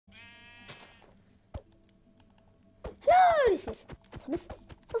is this? Thomas,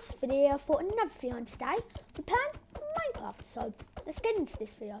 what's the video for another video on today? We're playing Minecraft, so let's get into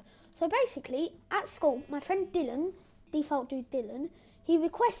this video. So basically, at school, my friend Dylan, default dude Dylan, he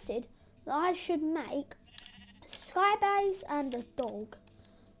requested that I should make a sky base and a dog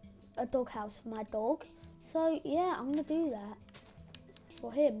house for my dog. So yeah, I'm gonna do that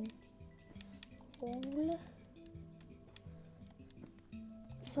for him. Wool.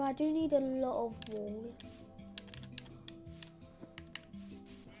 So I do need a lot of wool.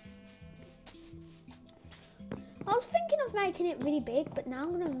 I was thinking of making it really big, but now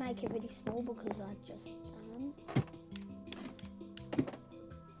I'm going to make it really small because I just am.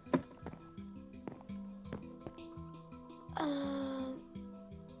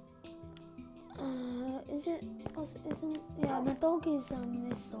 Yeah, my dog is,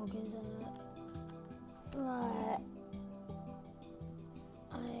 this dog is, right.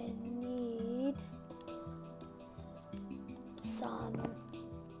 I need some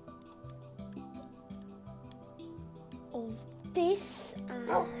of this and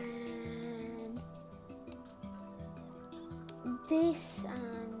this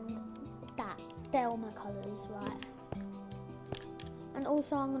and that. They're all my colours, right? And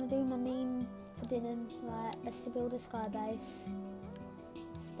also I'm going to do my meme for Dylan, right? Let's build a sky base.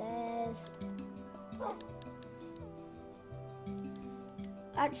 Stairs.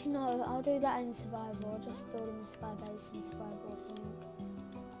 Actually no, I'll do that in survival. I'll just build him a sky base in survival or something.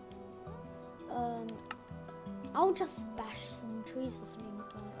 I'll just bash some trees or something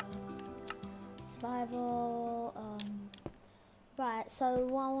like survival. Right, so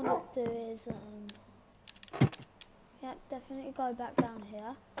what I want to do is yep, definitely go back down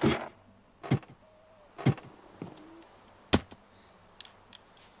here.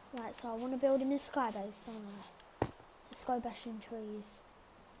 Right, so I want to build him a sky base, don't I? Let's go bashing trees.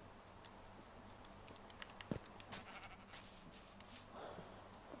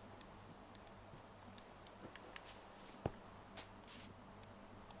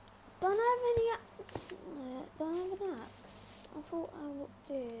 Don't have any axe. Don't have an axe. I thought I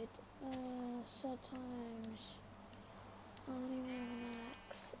did. Sometimes I don't even have an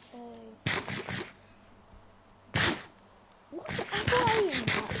axe. What? I thought I eaten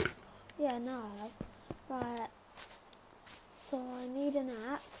that. Yeah, no. Right. So I need an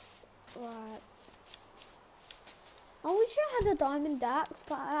axe. Right. I wish I had a diamond axe,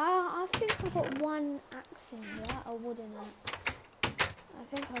 but I think I've got one axe in here, a wooden axe. I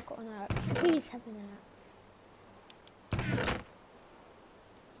think I've got an axe. Please have an axe.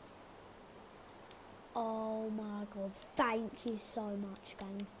 Oh my god. Thank you so much,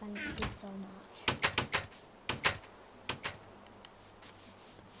 game. Thank you so much.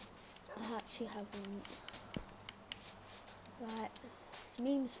 I actually have one. Right. It's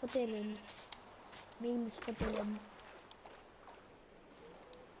memes for Dylan. Memes for Dylan.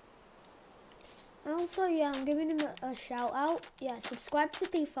 And also, yeah, I'm giving him a shout out. Yeah, subscribe to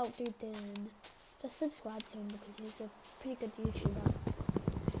default dude Dylan. Just subscribe to him because he's a pretty good YouTuber.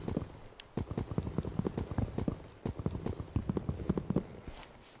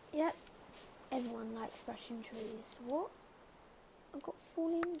 Yep, everyone likes bashing trees. What? I've got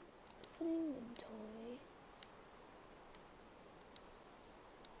full inventory.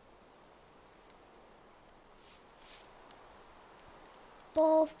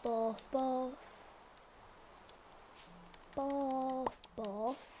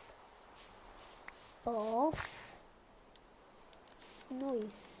 Both.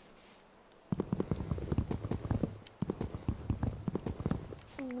 Nice.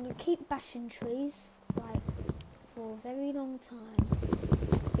 I'm gonna keep bashing trees like for a very long time.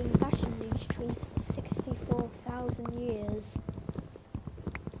 I've been bashing these trees for 64,000 years.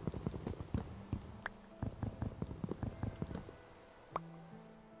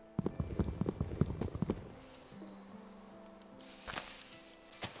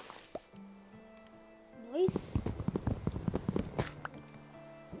 Nice.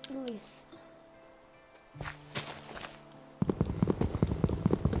 Nice.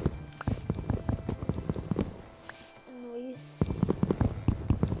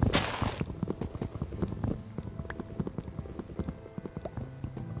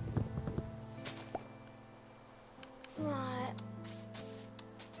 Right.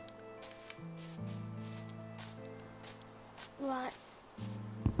 Right.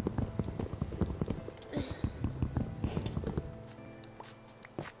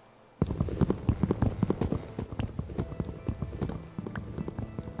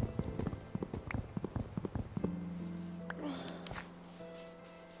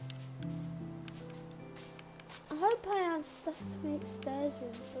 I hope I have stuff to make stairs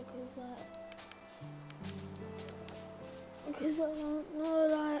with Because I don't know,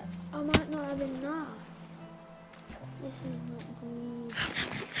 like, I might not have enough. This is not good.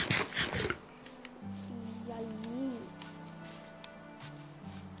 Yikes.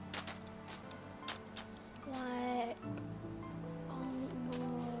 Like, oh no.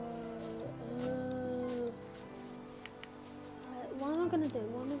 What am I gonna do?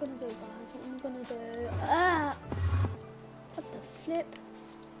 What am I gonna do, guys? What am I gonna do? Ah! What the flip?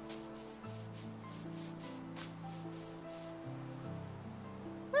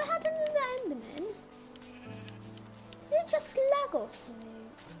 What happened to the Enderman? Did it just lag or something?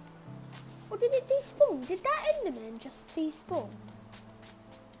 Or did it despawn? Did that Enderman just despawn?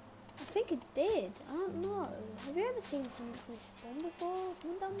 I think it did. I don't know. Have you ever seen something respawn before?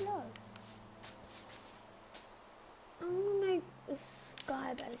 Comment down below. I'm gonna make a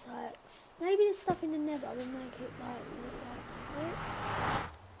sky base, like, maybe the stuff in the nether will make it like look like it.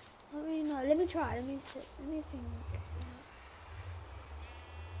 I don't really know. Let me try. Let me think.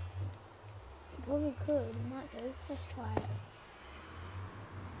 Probably could. I might do. Let's try it.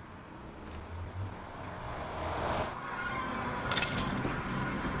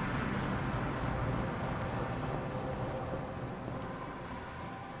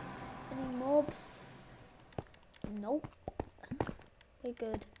 Any mobs? Nope. We're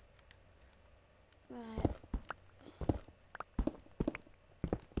good. Right.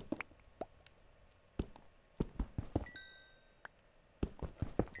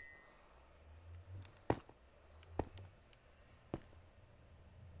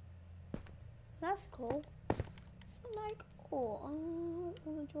 That's cool. It's not like, oh, I don't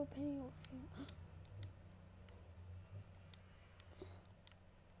want to draw a penny or thing.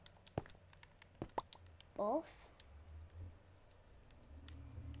 Off.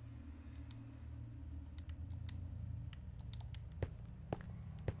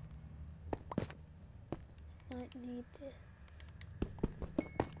 Might need this.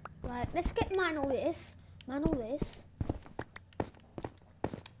 Right, let's get mine all this. Mine all this.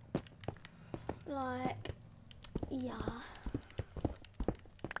 Like, yeah.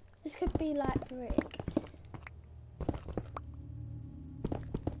 This could be like brick.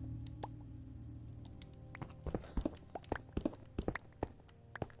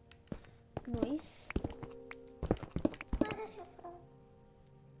 Nice.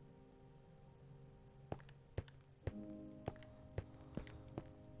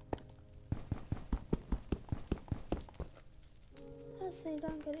 I say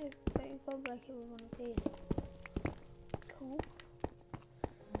don't get it, but you've got to break it with one of these. Cool.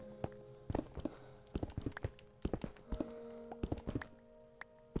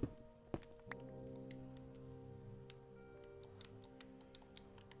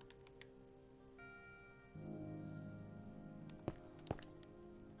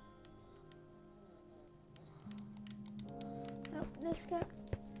 Well, let's get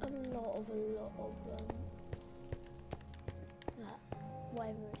a lot of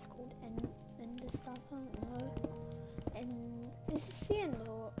whatever it's called, ender stuff, I don't know. And is this the end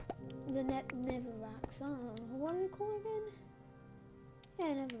or the netherracks? I don't know. What are they called again?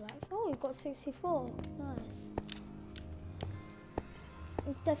 Yeah, netherracks. Oh, we've got 64. Nice.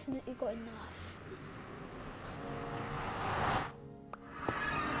 We've definitely got enough.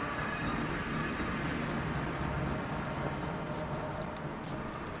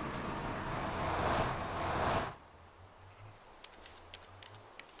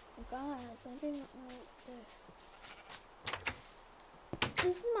 Guys, I do not know what to do.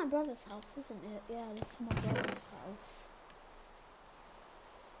 This is my brother's house, isn't it? Yeah, this is my brother's house.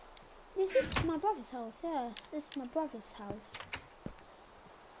 This is my brother's house, yeah. This is my brother's house.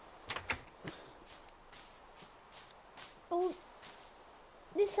 Oh,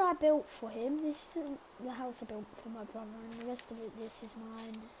 this I built for him. This is the house I built for my brother, and the rest of it, this is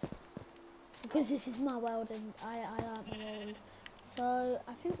mine. Because this is my world, and I like my world. So,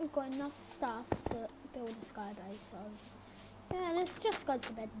 I think we've got enough stuff to build a sky base, so yeah, let's just go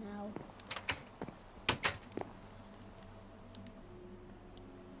to bed now.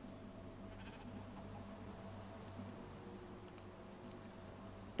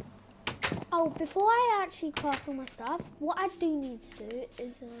 Oh, before I actually craft all my stuff, what I do need to do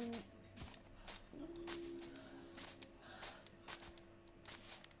is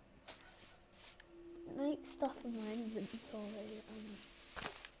make stuff in my inventory.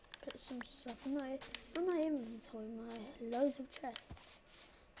 Put some stuff in my inventory. My loads of chests.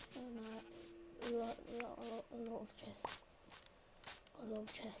 A lot of chests. A lot of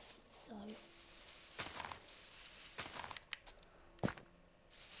chests. So.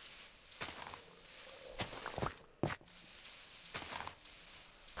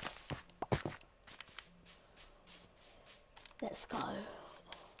 Let's go.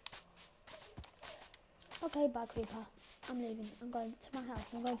 Okay, bye creeper. I'm leaving. I'm going to my house.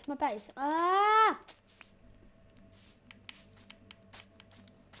 I'm going to my base. Ah!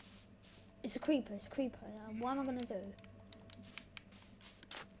 It's a creeper. It's a creeper. What am I gonna do?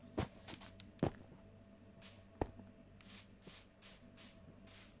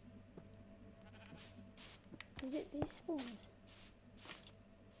 Did it despawn?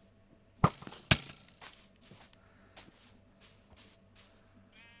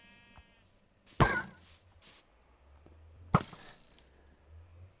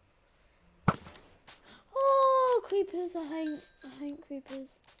 Oh, creepers! I hate creepers.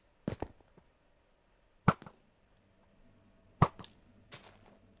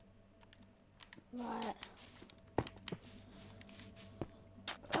 Right.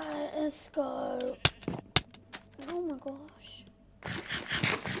 Right, let's go. Oh my gosh.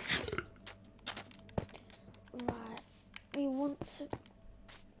 Right. We want to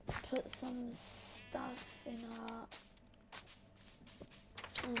put some stuff in our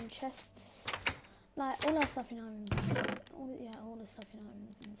chests. Like all our stuff in our inventory. All the stuff in our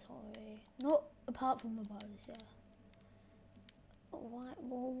inventory. Not apart from the bows, yeah. White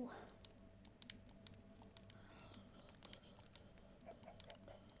wool.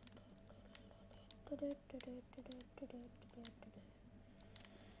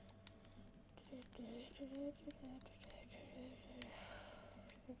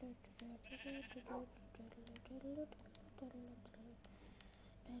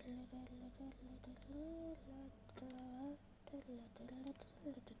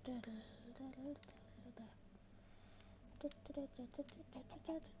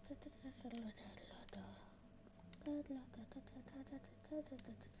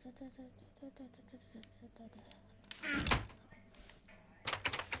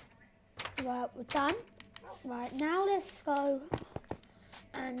 Right, we're done. Right, now let's go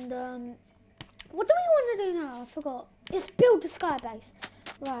and what do we want to do now? I forgot. Let's build the sky base.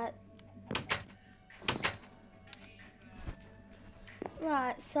 Right.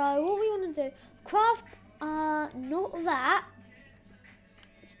 Right, so what we want to do, craft, not that,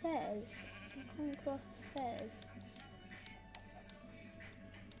 stairs. I can't craft stairs.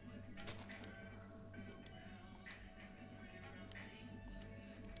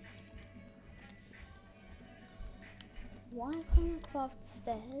 Why can't I craft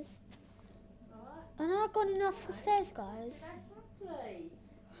stairs? Alright. And I got enough for stairs, guys. That's lovely.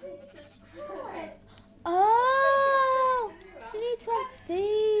 Jesus Christ. Oh, we need to have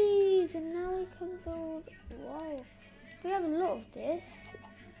these, and now we can build. Whoa, we have a lot of this.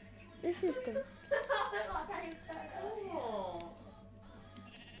 This is good. Oh.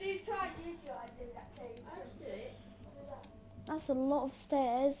 Do try do that, please. I'll do it. That's a lot of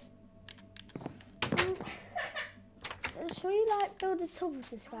stairs. Shall we like build the top of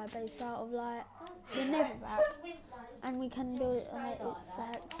the sky base out of like the netherrack, and we can build it like it's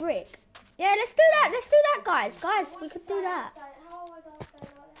like brick. Yeah, let's do that. Let's do that, guys. Guys, we could do that. How am I going to stay like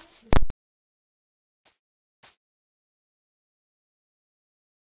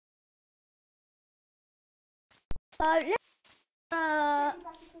So let's that?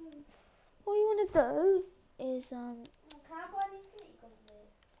 what we want to do is Can I buy the infinity gauntlet?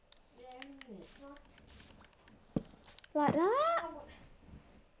 Yeah, like that.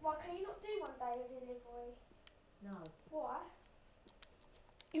 Why can you not do one day of delivery? no. Why?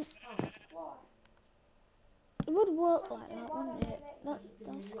 Oh. Why? It would work like that, wouldn't it?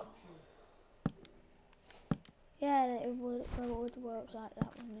 That's cool. Yeah, it would work like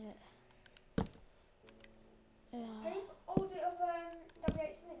that, wouldn't it? Yeah. Can you order it of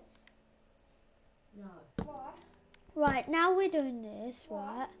W.H. Smith's? No. Why? Right, now we're doing this, Why?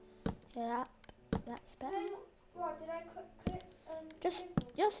 right? Yeah, that's better. Why did I click?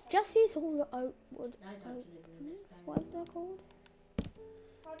 Just use all the oak wood. They don't deliver the next day. What is that called?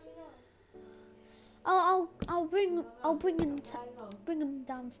 How do you know? I'll bring them Hang on. bring them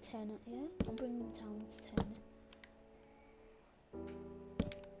down to 10. Yeah, I'll bring them down to 10.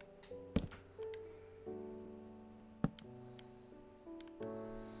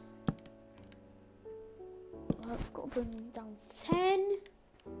 I've got to bring them down to 10.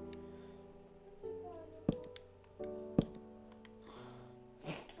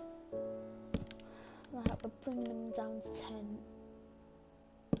 Right, we're bringing them down to 10.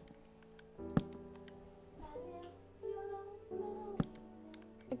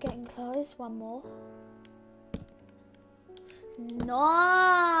 We're getting close. One more.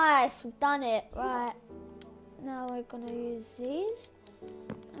 Nice! We've done it. Right. Now we're going to use these.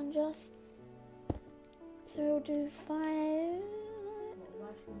 And just... So we'll do 5...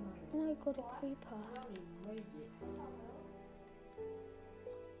 Oh, I got a creeper.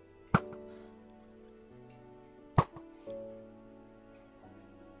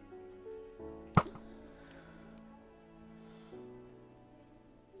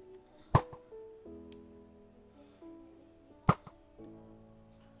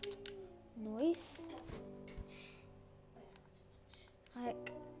 Noise.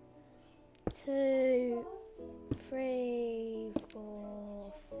 Like 2, 3,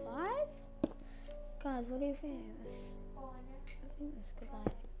 4, 5. Guys, what do you think? I think that's good.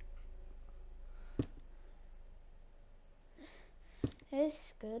 Like,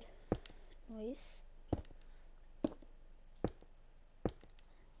 it's good. Noise.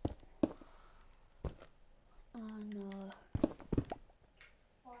 Oh no.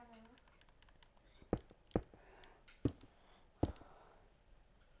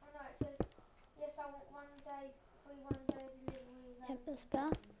 Yep, that's better.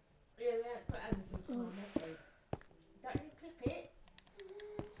 Yeah, we haven't put everything on, have we? Don't you click it?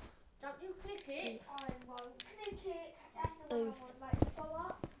 Don't you click it? I won't click it. That's the one I want. Like, scroll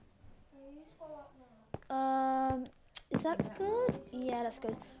up. No, you scroll up now. Is that good? Yeah, that's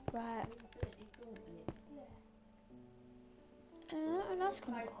good. Right. Infinity Gauntlet. That's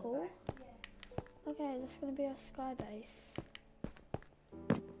kind of cool. Yeah. Okay, that's gonna be our sky base.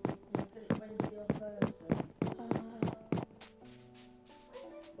 You put it Wednesday or Thursday.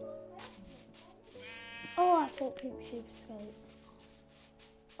 Oh, I thought pink sheep escaped.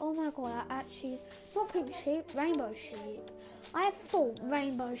 Oh my god, I actually... Not pink sheep, rainbow sheep. I thought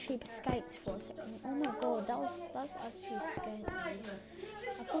rainbow sheep escaped for a second. Oh my god, that's actually scary.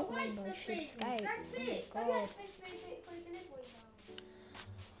 I thought rainbow sheep escaped. Oh my god.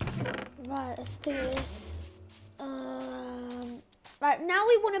 Right, let's do this. Right, now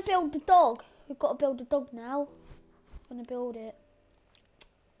we want to build the dog. We've got to build the dog now. I'm going to build it.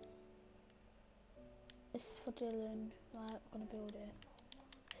 This is for Dylan. Right, we're going to build it.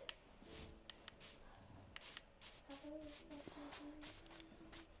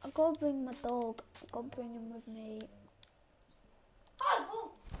 I've got to bring my dog. I've got to bring him with me.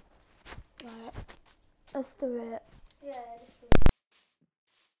 Oh! Right, let's do it. Yeah, let's do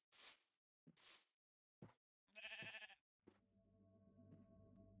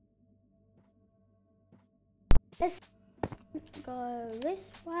Let's go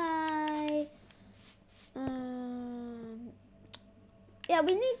this way. Yeah,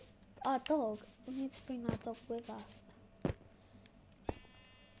 we need our dog. We need to bring our dog with us.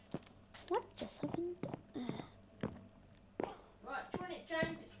 What just happened? Right, join it,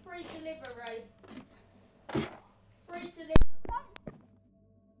 James. It's free delivery. Free delivery.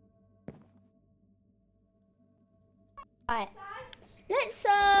 Right. Let's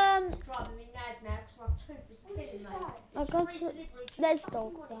Driving me mad now because my tooth is killing me. I It's got free to- delivery. Do you there's fucking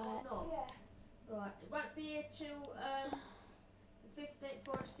dog, want it or right. not? Yeah. Right, it won't be here till the 15th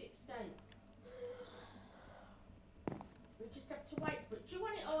or 16th. We just have to wait for it. Do you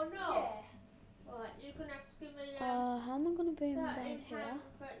want it or not? Yeah. Right, you're going to have to give me how am I gonna bring him down £13 here? and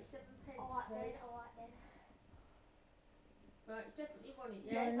 37 pence, Alright then, please. alright then. Right, definitely want it,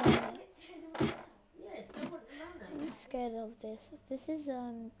 No, yeah? no, Yes, I want the money. I'm scared of this. This is sketchy. I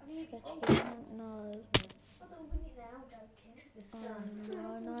don't know. I don't bring it now, joking. It's Oh, done. no.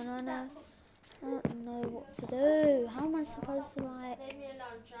 I don't know what to do. How am I supposed to like? Leave me alone,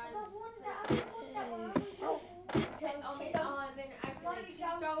 I James. don't want that, I Please. don't want that one. I'm in agony. You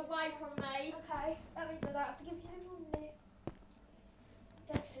go away from me. Okay, that means I don't have to give you the money.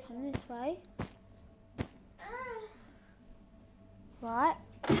 Just Come this way. Ah. Right.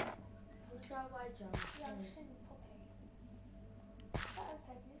 Can you go away, James? Yeah, I'm please? sending Poppy. That'll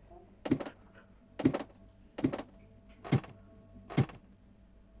save me this time.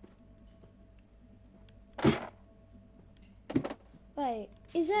 Wait.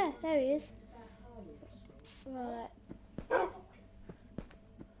 Is there? There he is. Right.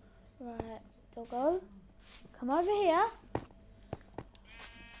 Right. Doggo. Come over here.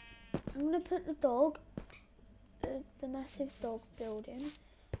 I'm gonna put the dog, the massive dog building,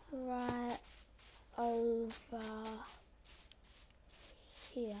 right over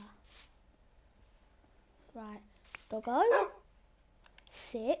here. Right, doggo,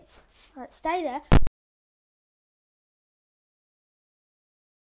 sit. Right, stay there.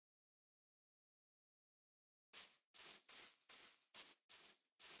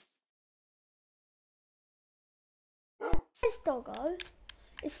 There's doggo.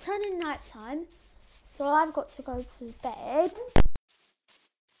 It's turning night time, so I've got to go to bed.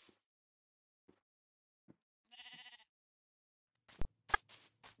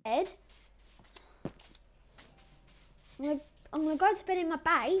 I'm gonna go to bed in my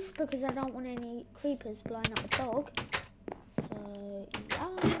base because I don't want any creepers blowing up the dog. So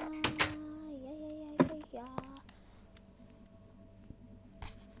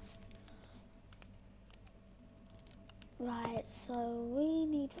Right, so we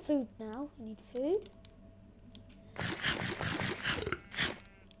need food now. We need food.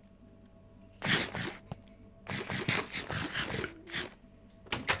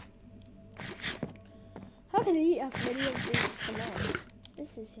 How can I eat as many of these as I want?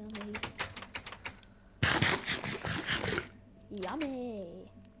 This is yummy. Yummy.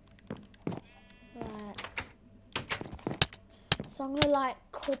 Right. So I'm gonna like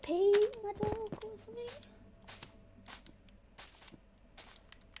copy my dog or something.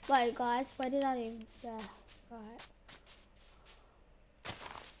 Right guys, where did I leave? There. Right.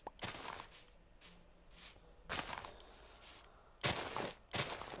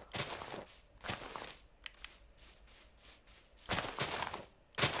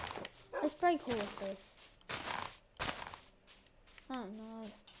 Let's break all of this. I don't know.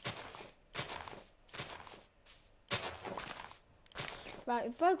 Right,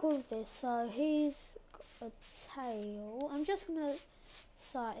 we broke all of this, so he's got a tail. I'm just gonna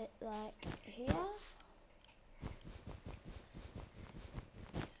start it like here.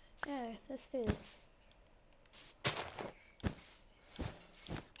 Yeah, let's do this.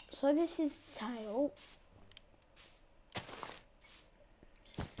 So this is the tail.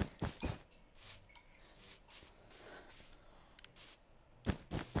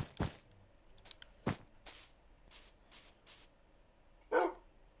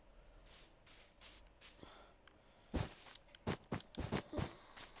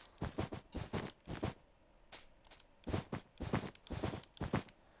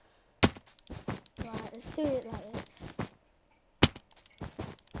 Right, let's do it like this.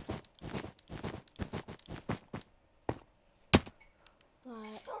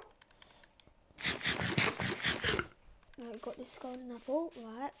 Right. Right, got this golden apple.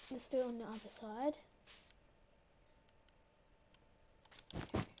 Right, let's do it on the other side.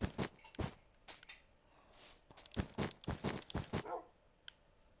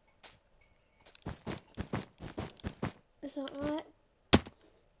 Is that right?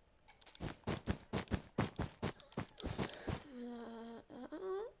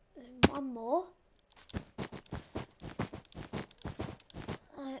 And one more.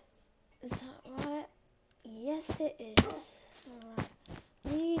 Right, is that right? Yes, it is. Alright,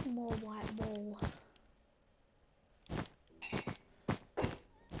 we need more white wool.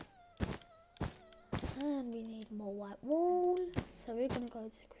 And we need more white wool. So we're going to go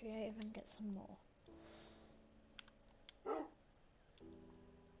to creative and get some more.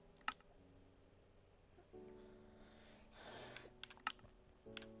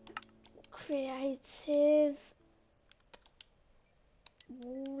 Creative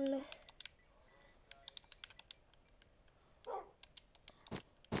wool.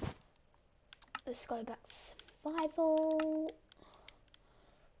 Let's go back to survival.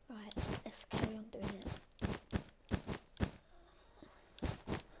 Right, let's carry on doing it.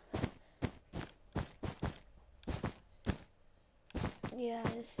 Yeah,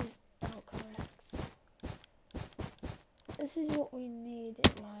 this is about correct. This is what we need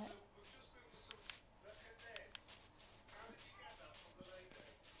it like.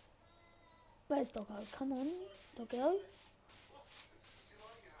 Where's Doggo? Come on, Doggo.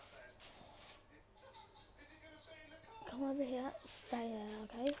 Come over here, stay there,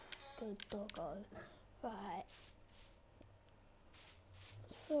 okay? Good Doggo. Right.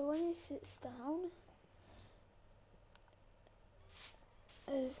 So when he sits down,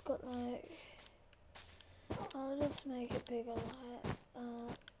 it's got like, I'll just make it bigger, like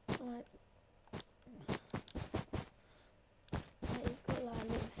it's got like a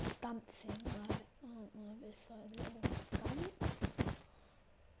little stamp thing, like, I don't know if it's like a little stamp.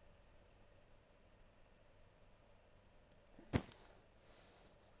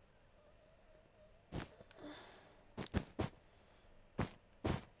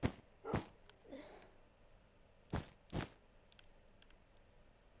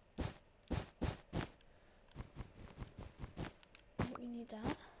 We need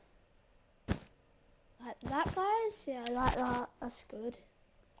that. Like that, guys? Yeah, like that. That's good.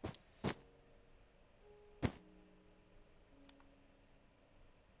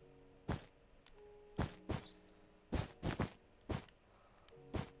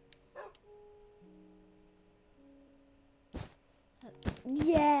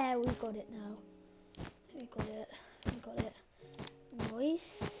 Yeah, we got it now. We got it. We got it.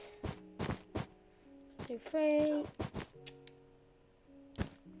 Nice. 2, 3.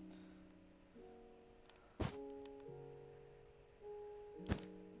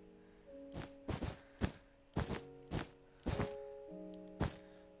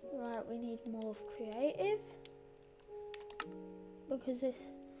 Right, we need more of creative. Because this...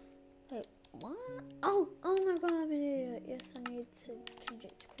 Wait, What? Oh my god, I'm an idiot. Yes, I need to change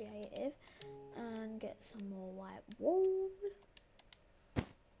it to creative and get some more white wool.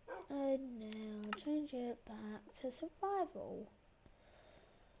 And now change it back to survival.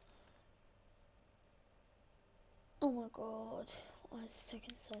 Oh my god, why is it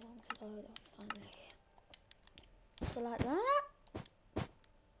taking so long to load up finally? So like that.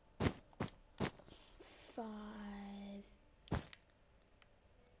 5.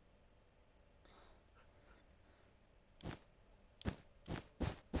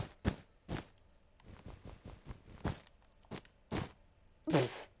 Oh,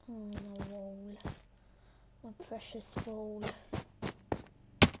 my wool. My precious wool.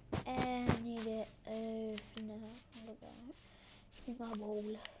 I need it. Oh, for now. Look at that. Need my wool.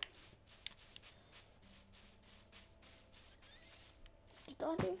 Did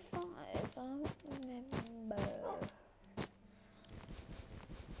I do 5? I don't remember.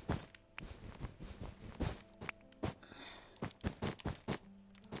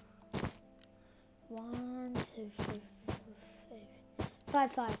 One, two, three, 4,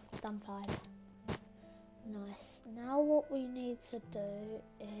 5. 5. Done 5. Nice. Now what we need to do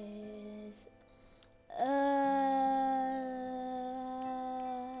is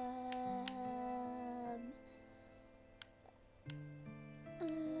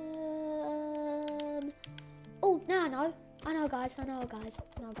oh, now I know guys.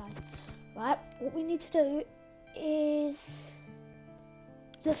 Right, what we need to do is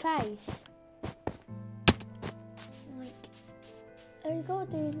the face. Like, I gotta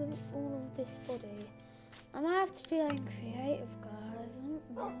do all of this body. I might have to do that in creative, guys. I don't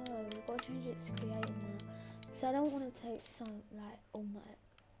know. We've got to change it to creative now. So I don't want to take so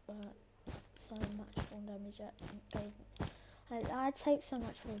so much fall damage at game. I take so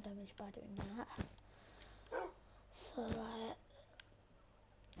much fall damage by doing that. So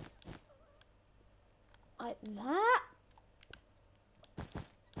like that.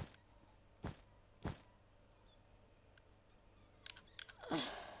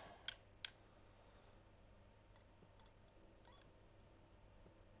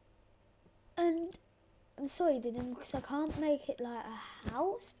 And I'm sorry, didn't, because I can't make it like a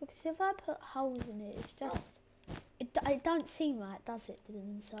house, because if I put holes in it, it's just it don't seem right, does it?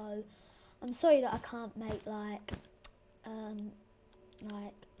 Didn't? So I'm sorry that I can't make like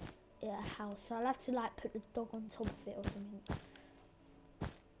yeah, a house. So I'll have to like put the dog on top of it or something,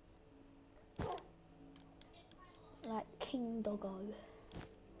 like King Doggo.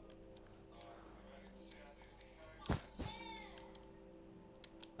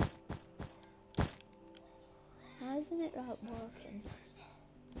 How isn't it like working?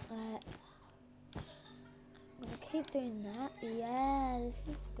 I'm gonna keep doing that. Yeah, this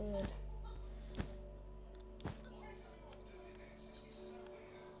is good.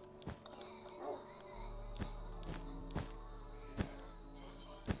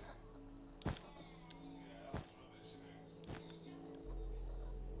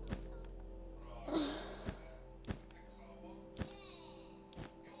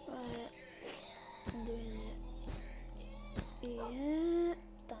 Right, I'm doing it. Yeah,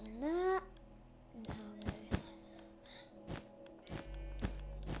 done that. Now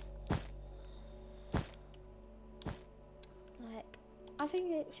like, I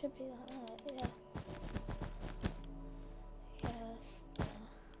think it should be like that, yeah. Yes.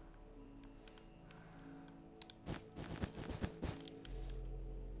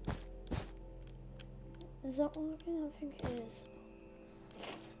 Is that working? I think it is.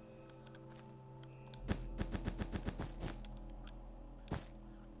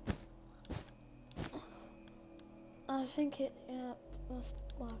 I think it, yeah, that's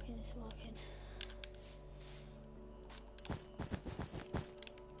working, it's working.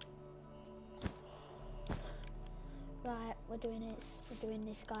 Right, we're doing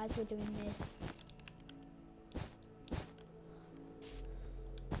this guys, we're doing this.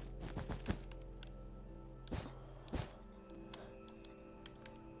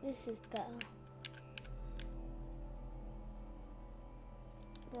 This is better.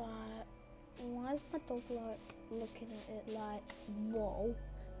 Right, why is my dog like looking at it like, whoa?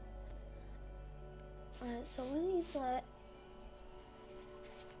 Right, so when he's like,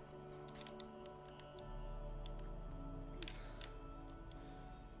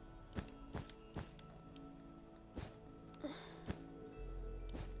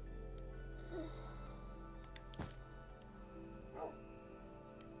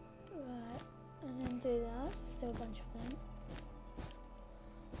 right, and then do that, just do a bunch of them.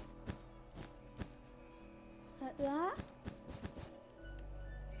 Like that.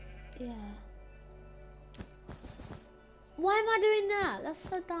 Yeah. Why am I doing that? That's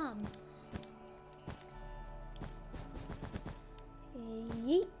so dumb.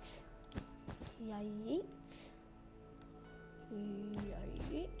 Yeet.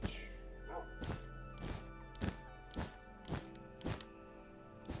 Yeet.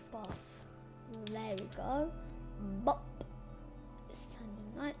 Buff. There we go. Bop. It's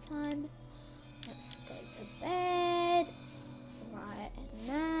turning night time. Let's go to bed. Right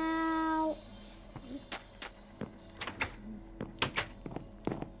now.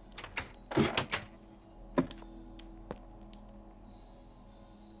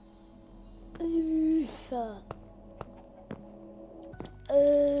 Oof.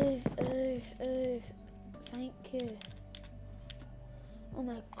 Oof. Thank you. Oh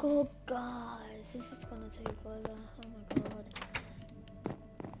my god, guys. This is gonna take forever. Oh my god.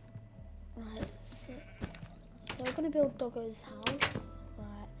 Right, so we're gonna build Doggo's house.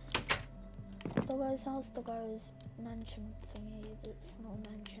 Right. Doggo's house, Doggo's mansion thingy. It's not a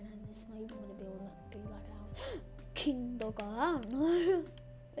mansion and it's not even gonna be like a house. King Doggo, I don't know.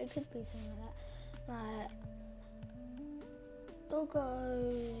 But it could be something like that. Right.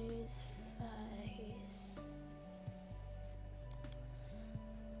 Doggo's face.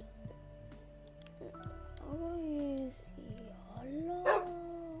 I'll use yellow.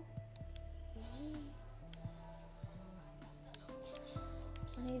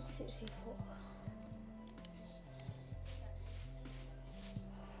 I need 64.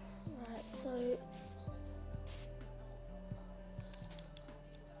 Right, so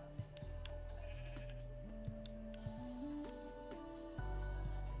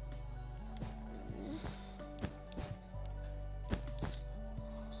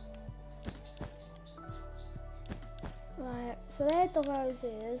right, so there Doggo's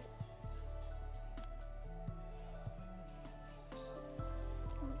is.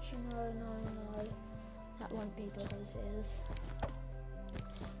 Actually, no. That won't be Doggo's is.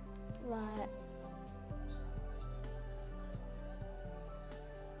 Right.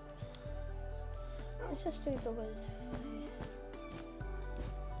 Let's just do Doggo's face.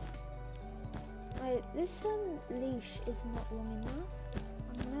 Wait, this leash is not long enough.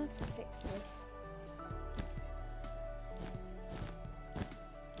 I'm gonna have to fix this.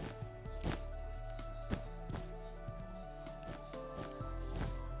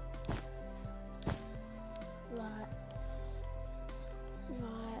 Right.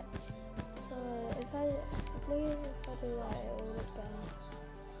 So I believe if I do that, it will look better.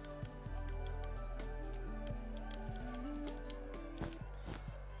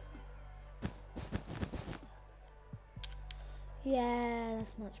 Yeah,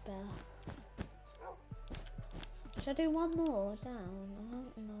 that's much better. Should I do one more down? I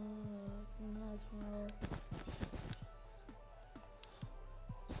don't know. Might as well.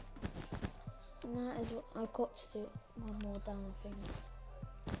 That is what I've got to do. One more down, I think.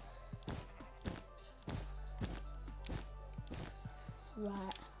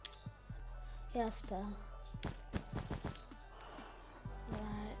 Right. Yeah, that's better.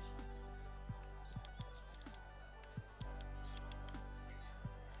 Right.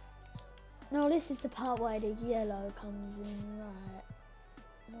 No, this is the part where the yellow comes in. Right.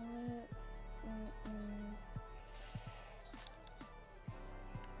 No.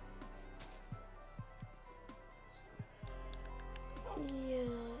 Yeah.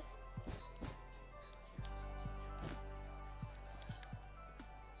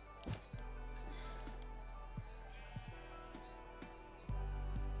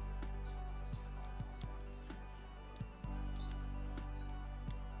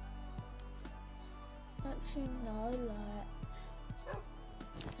 Actually, no, like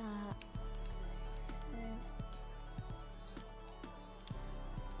that.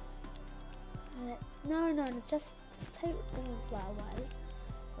 No, just take all of that away.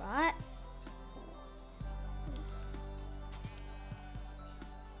 Right.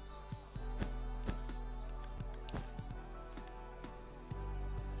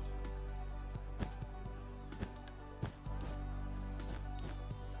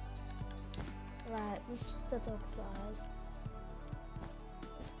 Right, this is the dog size.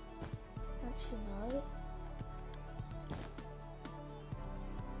 Actually, no.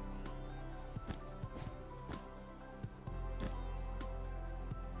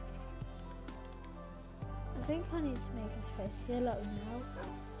 I think I need to make his face yellow now,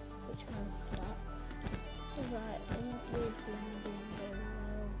 which kind of sucks. Right, I want blue blending very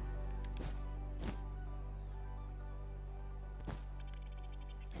well.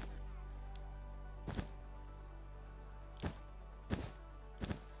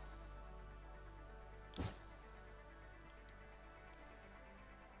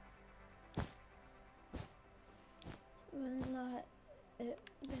 And like it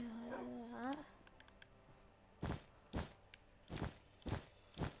like that.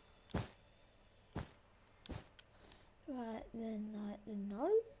 Right, then like the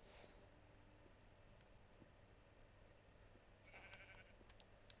nose.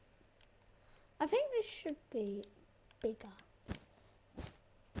 I think this should be bigger.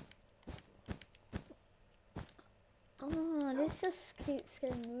 Oh, this just keeps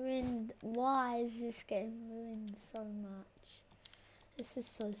getting ruined. Why is this getting ruined so much? This is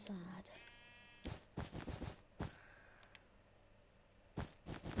so sad.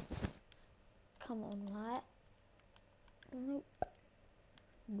 Come on, right? Nope.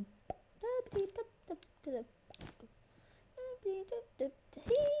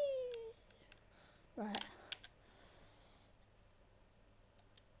 Right.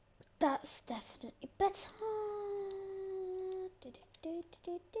 That's definitely better.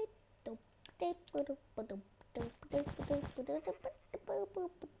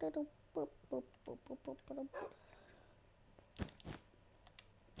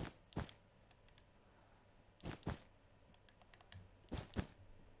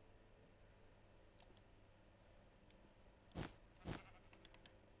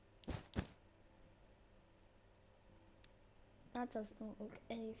 That does not look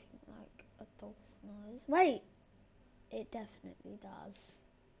anything like a dog's nose. Wait! It definitely does.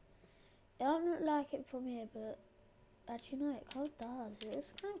 It don't look like it from here, but actually no, it kind of does.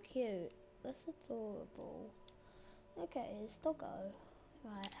 It's kind of cute. That's adorable. Okay, it's doggo.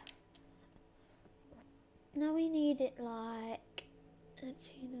 Right. Now we need it like...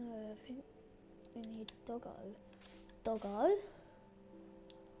 Actually no, I think we need doggo. Doggo.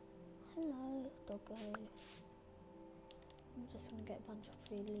 Hello, doggo. I'm just gonna get a bunch of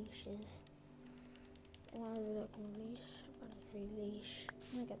free leashes. Why are we looking at leash? A bunch of free leash. I'm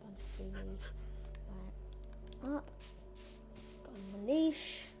gonna get a bunch of free leash. Right. Up. Got on the leash.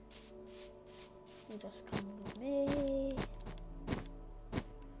 You just come with me.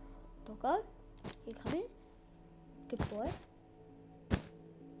 Doggo, you coming? Good boy.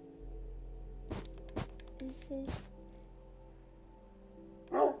 This is...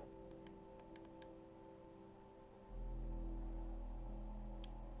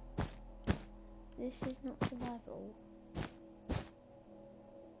 This is not survival.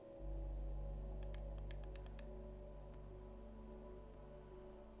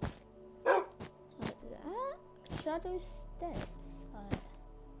 Like that? Shadow steps. Like.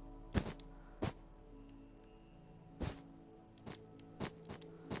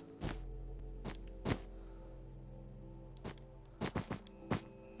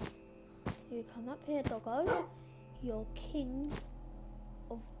 You come up here, doggo. You're king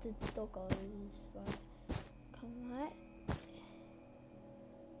of the doggos, right? Come right.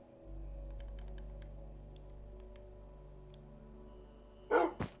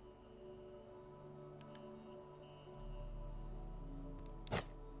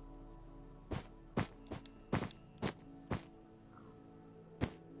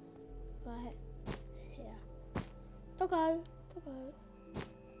 Right here. Doggo, doggo.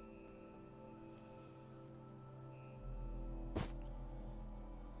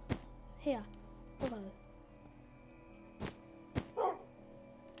 Here, doggo.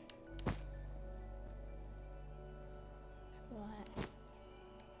 Right.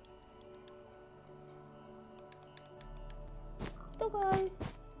 Doggo.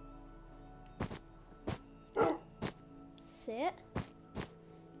 Sit.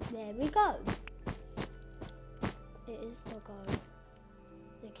 There we go. It is doggo.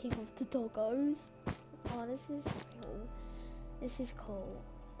 The king of the doggos. Oh, this is cool. This is cool.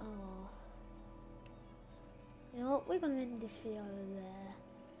 Oh. You know what? We're gonna end this video there.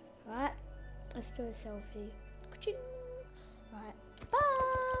 Right? Let's do a selfie. Ka-ching! Right. Bye!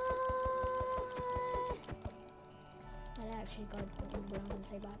 I'd actually go and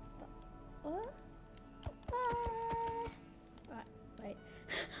say bye. But, what? Bye! Right, wait.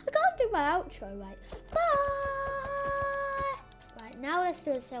 I can't do my outro, right? Bye! Right, now let's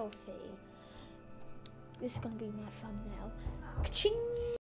do a selfie. This is gonna be my thumbnail. Ka-ching!